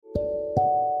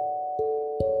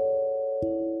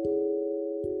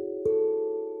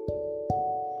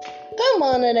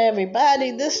morning,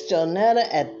 everybody. This is Jonetta,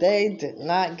 and they did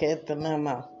not get the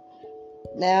memo.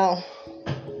 Now,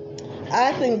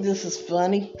 I think this is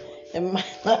funny. It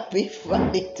might not be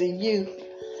funny to you,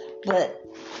 but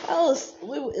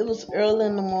it was early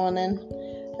in the morning,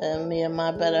 and me and my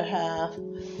better half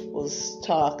was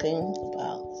talking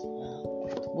about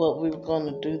what we were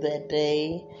going to do that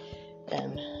day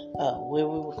and where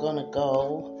we were going to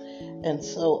go. And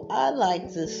so I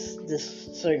like this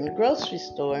certain grocery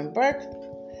store in Berkeley.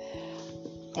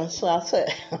 And so I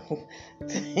said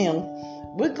to him,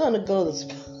 we're gonna go to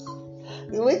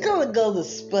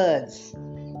Spuds.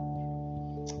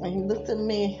 And he looked at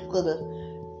me with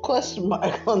a question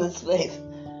mark on his face.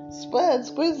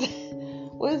 Spuds,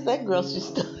 where's that grocery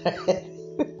store at?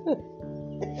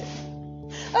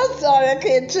 I'm sorry, I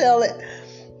can't tell it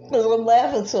because I'm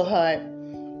laughing so hard.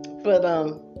 But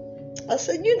I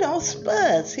said,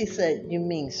 Spuds. He said, you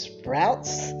mean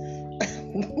Sprouts?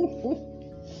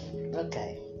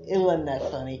 Okay, it wasn't that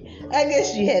funny. I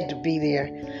guess you had to be there.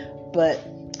 But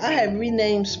I had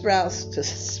renamed Sprouts to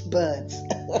Spuds.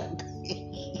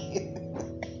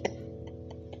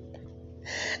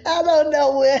 I don't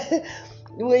know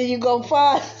where you gonna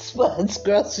find Spuds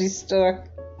grocery store.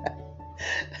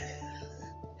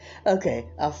 Okay,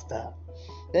 I'll stop.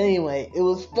 Anyway, it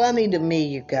was funny to me,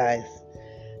 you guys.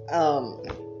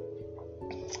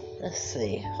 Let's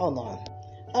see. Hold on.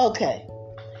 Okay.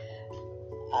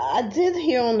 I did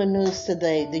hear on the news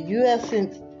today the U.S.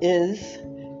 is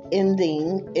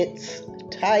ending its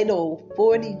Title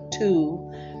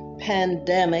 42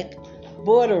 pandemic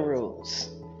border rules.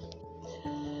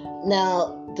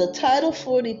 Now, the Title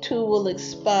 42 will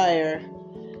expire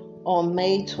on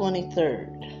May 23rd.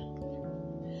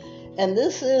 And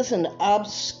this is an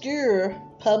obscure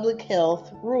public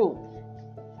health rule.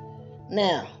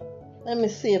 Now, let me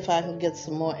see if I can get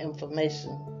some more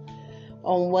information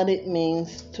on what it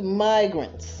means to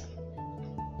migrants.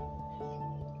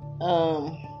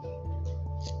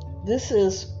 This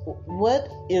is what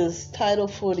is Title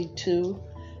 42,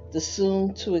 the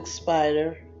soon to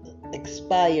expire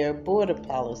border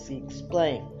policy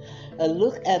explained. A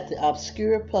look at the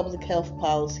obscure public health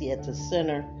policy at the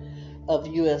center of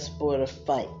U.S. border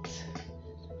fight.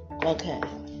 Okay.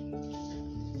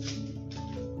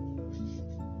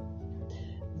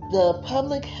 The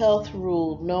public health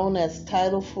rule known as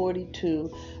Title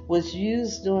 42 was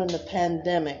used during the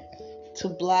pandemic to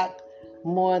block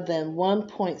more than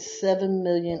 1.7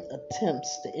 million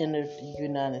attempts to enter the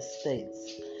United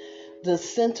States. The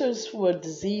Centers for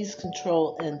Disease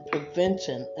Control and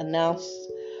Prevention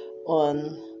announced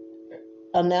on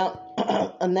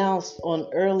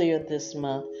earlier this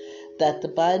month that the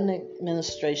Biden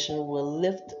administration will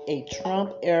lift a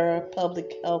Trump-era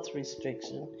public health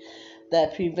restriction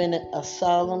that prevented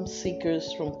asylum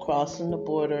seekers from crossing the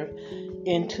border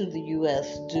into the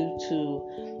U.S. due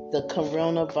to the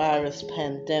coronavirus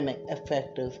pandemic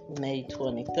effective May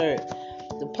 23rd.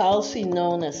 The policy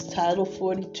known as Title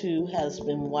 42 has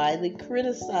been widely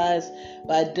criticized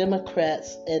by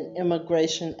Democrats and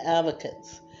immigration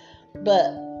advocates.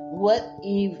 But what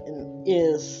even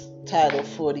is Title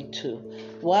 42?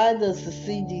 Why does the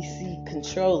CDC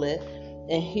control it?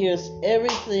 And here's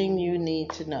everything you need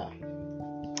to know.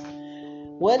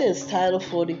 What is Title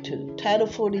 42? Title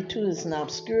 42 is an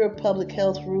obscure public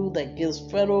health rule that gives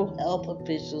federal health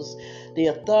officials the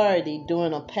authority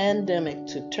during a pandemic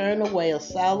to turn away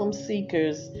asylum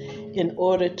seekers in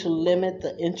order to limit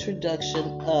the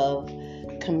introduction of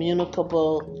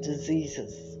communicable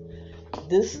diseases.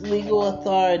 This legal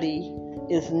authority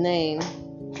is named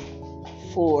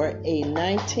for a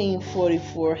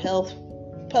 1944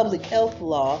 public health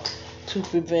law to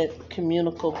prevent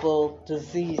communicable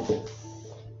diseases.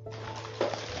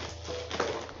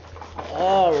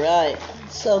 All right,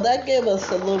 so that gave us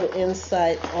a little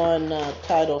insight on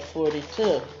Title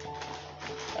 42.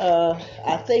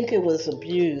 I think it was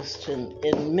abused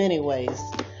in many ways.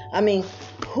 I mean,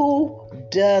 who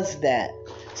does that?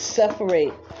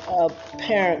 Separate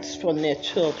parents from their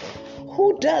children.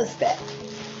 Who does that?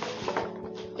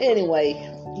 Anyway,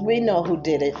 we know who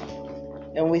did it,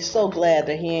 and we're so glad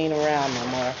that he ain't around no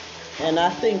more. And I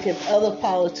think if other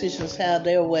politicians have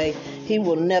their way, he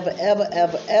will never, ever,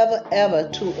 ever, ever, ever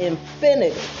to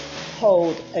infinity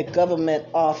hold a government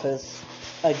office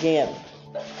again.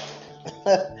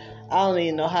 I don't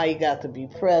even know how he got to be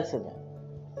president.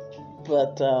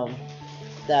 But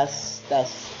that's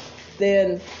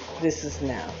then, this is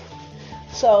now.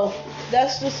 So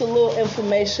that's just a little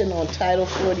information on Title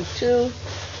 42.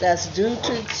 That's due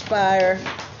to expire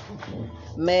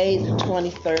May the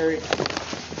 23rd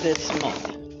this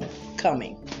month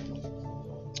coming.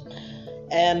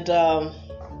 And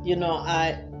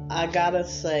I gotta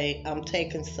say, I'm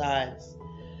taking sides.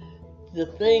 The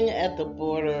thing at the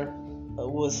border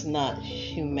was not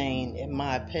humane, in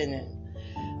my opinion.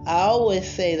 I always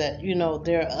say that,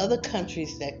 there are other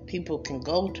countries that people can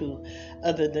go to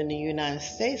other than the United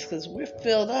States because we're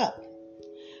filled up.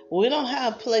 We don't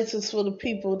have places for the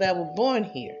people that were born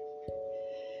here.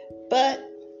 But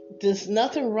there's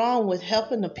nothing wrong with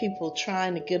helping the people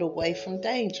trying to get away from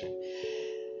danger.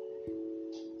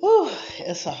 Whew,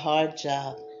 it's a hard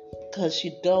job because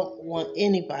you don't want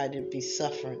anybody to be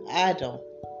suffering. I don't.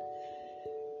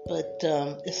 But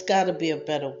it's got to be a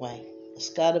better way. It's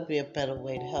got to be a better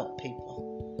way to help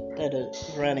people that are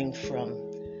running from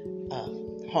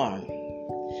harm.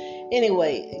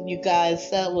 Anyway, you guys,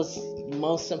 that was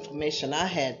most information I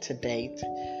had to date.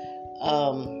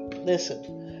 Listen,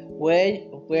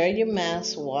 wear your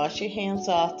mask, wash your hands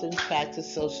often,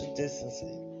 practice social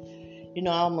distancing. I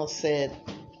almost said,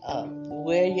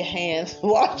 wear your hands,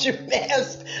 wash your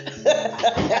mask.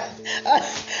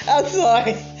 I'm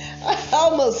sorry. I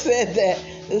almost said that.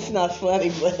 It's not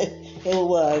funny, but it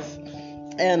was.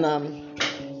 And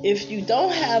if you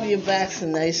don't have your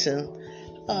vaccination,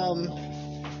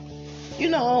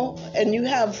 and you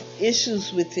have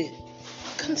issues with it,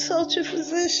 consult your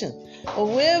physician or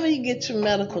wherever you get your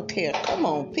medical care. Come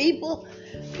on, people.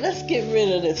 Let's get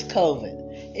rid of this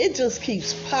COVID. It just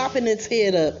keeps popping its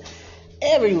head up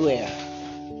everywhere.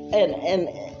 And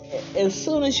as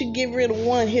soon as you get rid of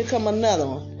one, here come another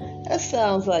one. That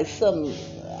sounds like something,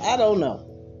 I don't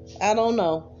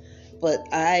know. But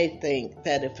I think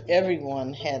that if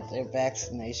everyone had their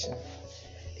vaccination,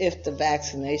 if the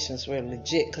vaccinations were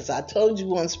legit, because I told you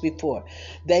once before,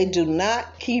 they do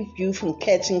not keep you from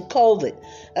catching COVID.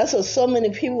 That's what so many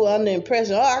people are under the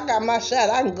impression, I got my shot,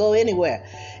 I can go anywhere.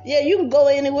 Yeah, you can go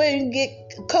anywhere, you can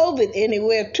get COVID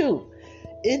anywhere too.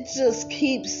 It just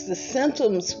keeps the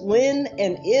symptoms, when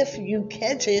and if you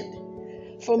catch it,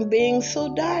 from being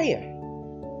so dire.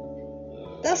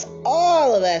 That's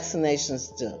all the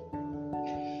vaccinations do.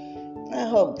 I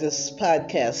hope this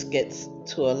podcast gets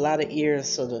to a lot of ears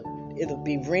so that it'll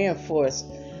be reinforced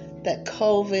that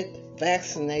COVID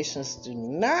vaccinations do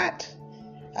not,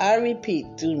 I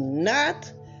repeat, do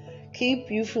not keep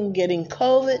you from getting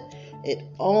COVID. It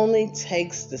only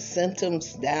takes the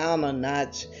symptoms down a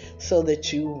notch so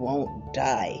that you won't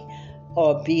die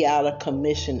or be out of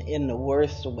commission in the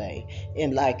worst way,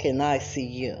 like in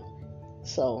ICU.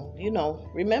 So,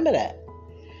 remember that.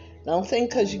 Don't think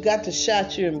because you got the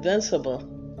shot you're invincible.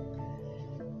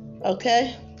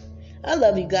 Okay? I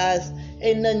love you guys.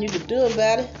 Ain't nothing you can do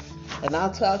about it. And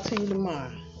I'll talk to you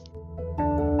tomorrow.